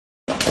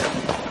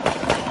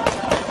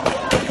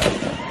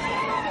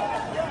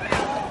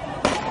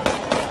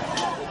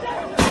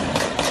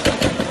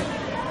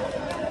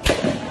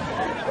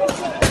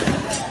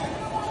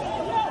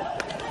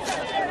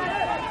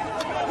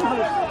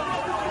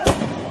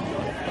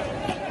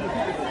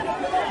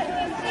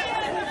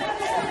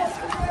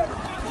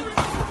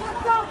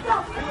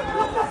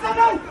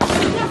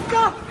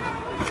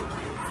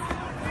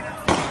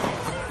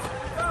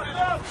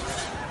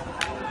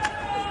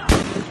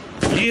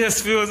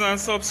Yes, viewers and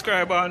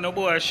subscribers, no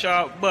boy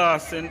Sharp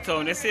Boss in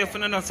town. You see, if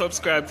you're not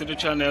subscribed to the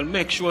channel,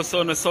 make sure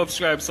so you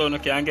subscribe so you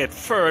can get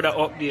further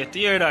update.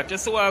 You hear that? You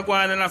see what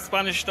going in a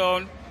Spanish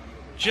town?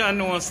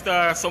 Jano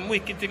Star, some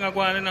wicked thing are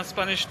going in a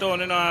Spanish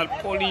town and all,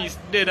 police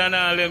dead and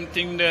all them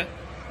thing there.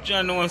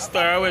 Jano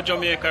Star, where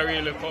Jamaica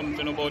really come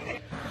to know about.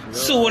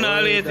 Sooner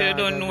or later, you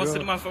don't know, so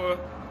they have to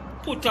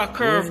put a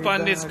curve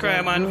on this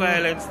crime and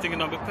violence thing, you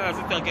know, because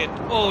it'll get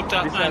out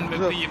of hand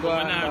with people,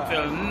 and I'll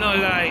tell no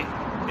lie.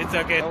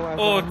 It'll get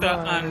out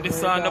of hand.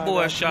 This on the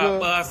boy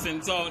Sharp Boss in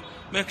town.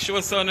 Make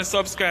sure so you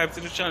subscribe to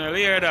the channel,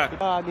 you hear that?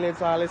 Dog,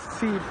 let's all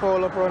seed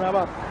fall up around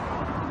about.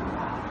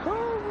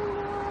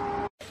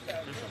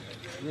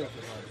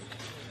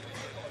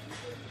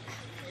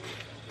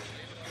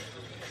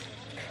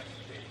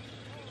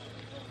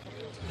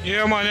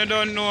 Yeah, man, you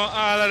don't know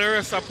all of the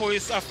rest of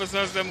police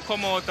officers, them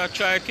come out and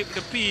try to keep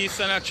the peace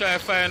and I try to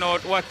find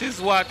out what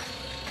is what.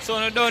 So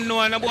you don't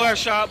know and the boy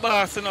Sharp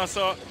Boss, you know.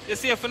 So you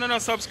see, if you don't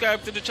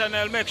subscribe to the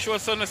channel, make sure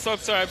so you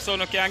subscribe so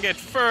you can get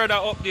further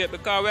update,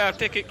 because we'll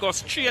take it go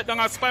straight down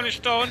to Spanish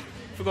Town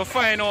to go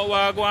find out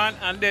what go on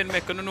and then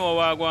make you know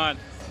what go on.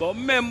 But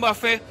remember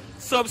to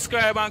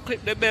subscribe and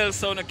click the bell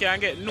so you can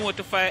get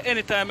notified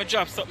anytime I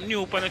drop something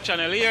new on the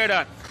channel. You hear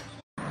that?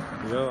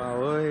 Yo,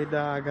 away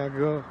dog I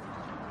go.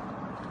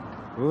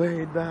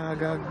 Way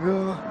dog I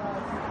go.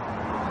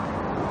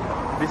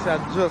 This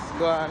had just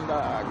gone,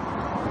 dog.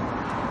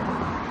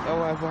 That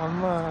was a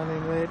man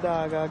in way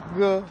dog I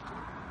go.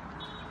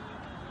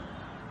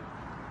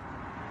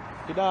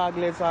 The dog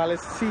lets all the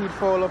seed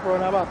fall up around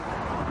the back.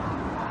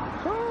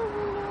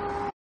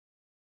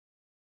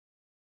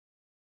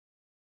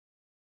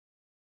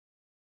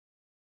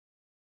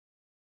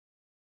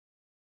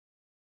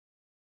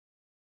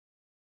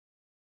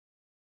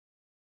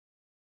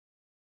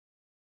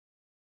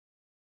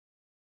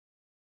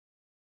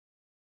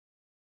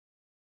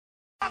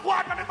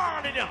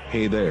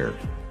 Hey there.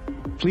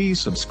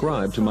 Please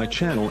subscribe to my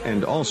channel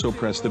and also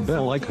press the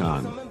bell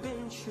icon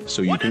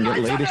so you can get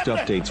latest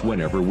updates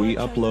whenever we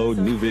upload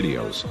new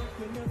videos.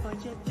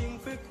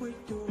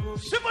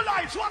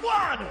 Civilize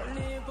one.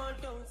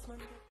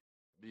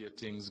 Be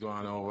things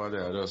going over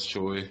there, just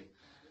show you.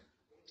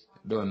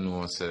 Don't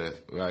know, say,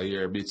 we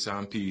hear bits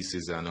and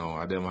pieces and now.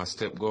 And them a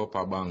step go up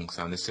a banks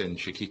and the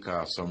sentry kick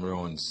off some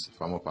rounds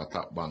from up a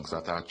top banks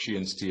at a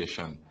train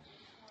station.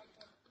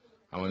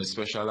 And when the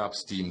special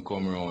ops team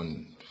come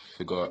around,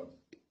 we got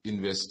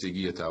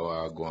investigate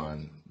what go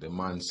on. The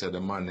man said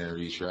the man then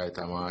reach right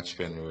at March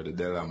Pen with the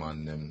Della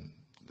man them,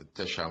 the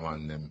Tesha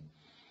man them.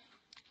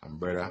 And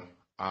brother,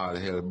 all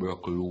hell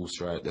broke loose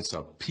right. There's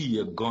a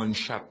peer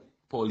gunshot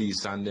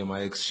police and them a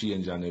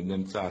exchange and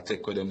them start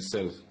take with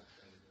themselves.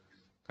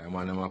 And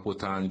man them a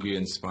put on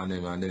grains on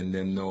them and then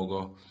them now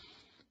go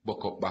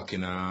buck up back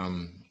in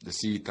the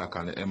CTAC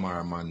and the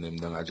MR man them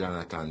down a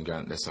Jonathan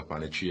Grant that's up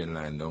on the train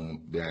line down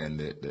behind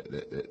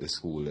the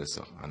school there,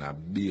 so. And a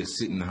be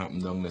sitting happen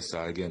down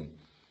there again.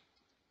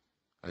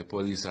 The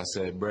police I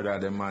said, brother,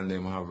 the man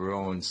them have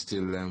rounds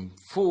still them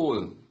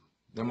full.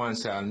 The man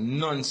say a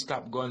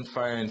non-stop gun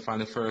firing from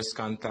the first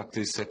contact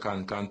till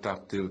second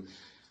contact till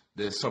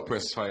the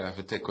suppressed fire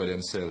to take with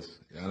themselves.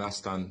 You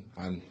understand?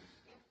 And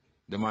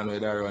the man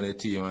with that run the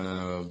team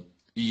and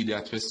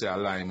idiot to say a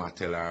lie I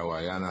tell her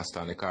why. You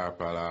understand? The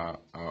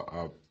corporal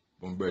or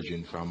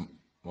bridging from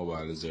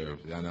Mobile Reserve.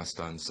 You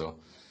understand?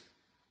 So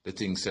the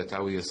thing set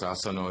away. So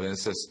now then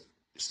says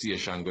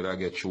station gonna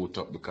get shoot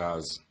up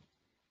because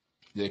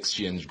the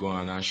exchange go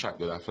on and shot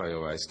gonna fly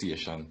over the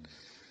station.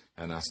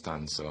 You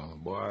understand? So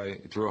boy,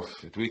 it's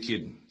rough, it's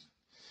wicked.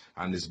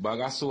 And this bag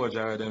of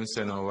soldier them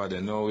send over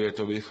there nowhere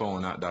to be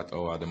found at that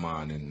hour of the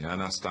morning. You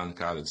understand?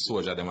 Because the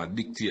soldier them a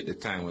dictate the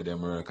time where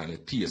them work and the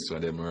pace where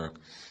them work.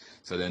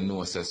 So they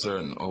know say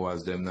certain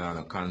hours them now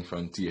a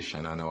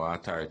confrontation and our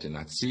authority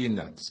not seeing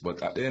that.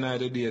 But at the end of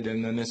the day,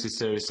 them not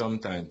necessary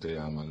sometime to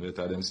you, man.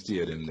 Better them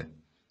stay them there.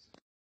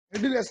 I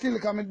did it still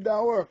come in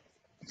that work.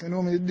 So you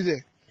know me did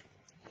it.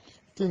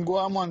 Thing go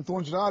on man,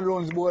 200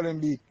 rounds board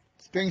and be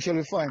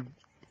potentially fine.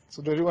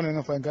 So they want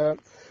to find because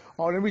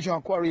all the rich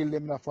and quarry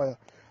them that fire.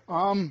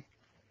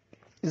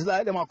 It's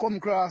like them a come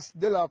across,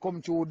 they'll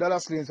come to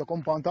Dallas Lanes, so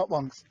come on top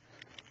banks.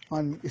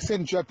 And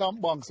essentially top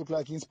banks look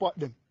like you spot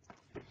them.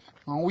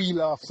 And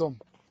wheel off some.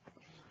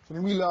 So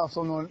the wheel off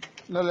some,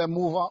 now they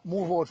move out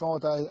from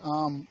out of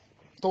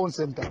town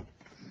center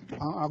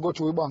and go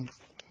to the banks.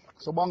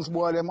 So banks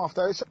boy them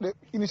after the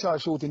initial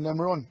shooting, them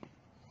run.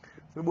 So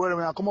the boy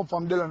them come up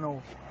from there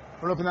now,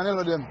 run up in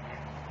and them.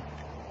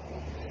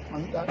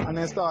 And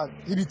then start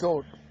hit it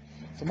out.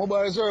 So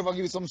Mobile Reserve will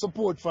give you some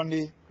support from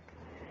the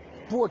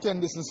port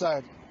end this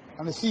inside.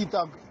 And the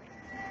CTAG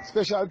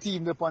special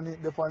team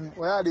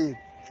where are they?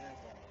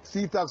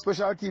 CTAG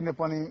special team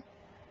upon the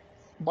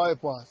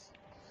bypass.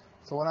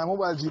 So when I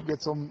mobile jeep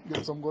get some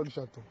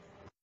gunshot too.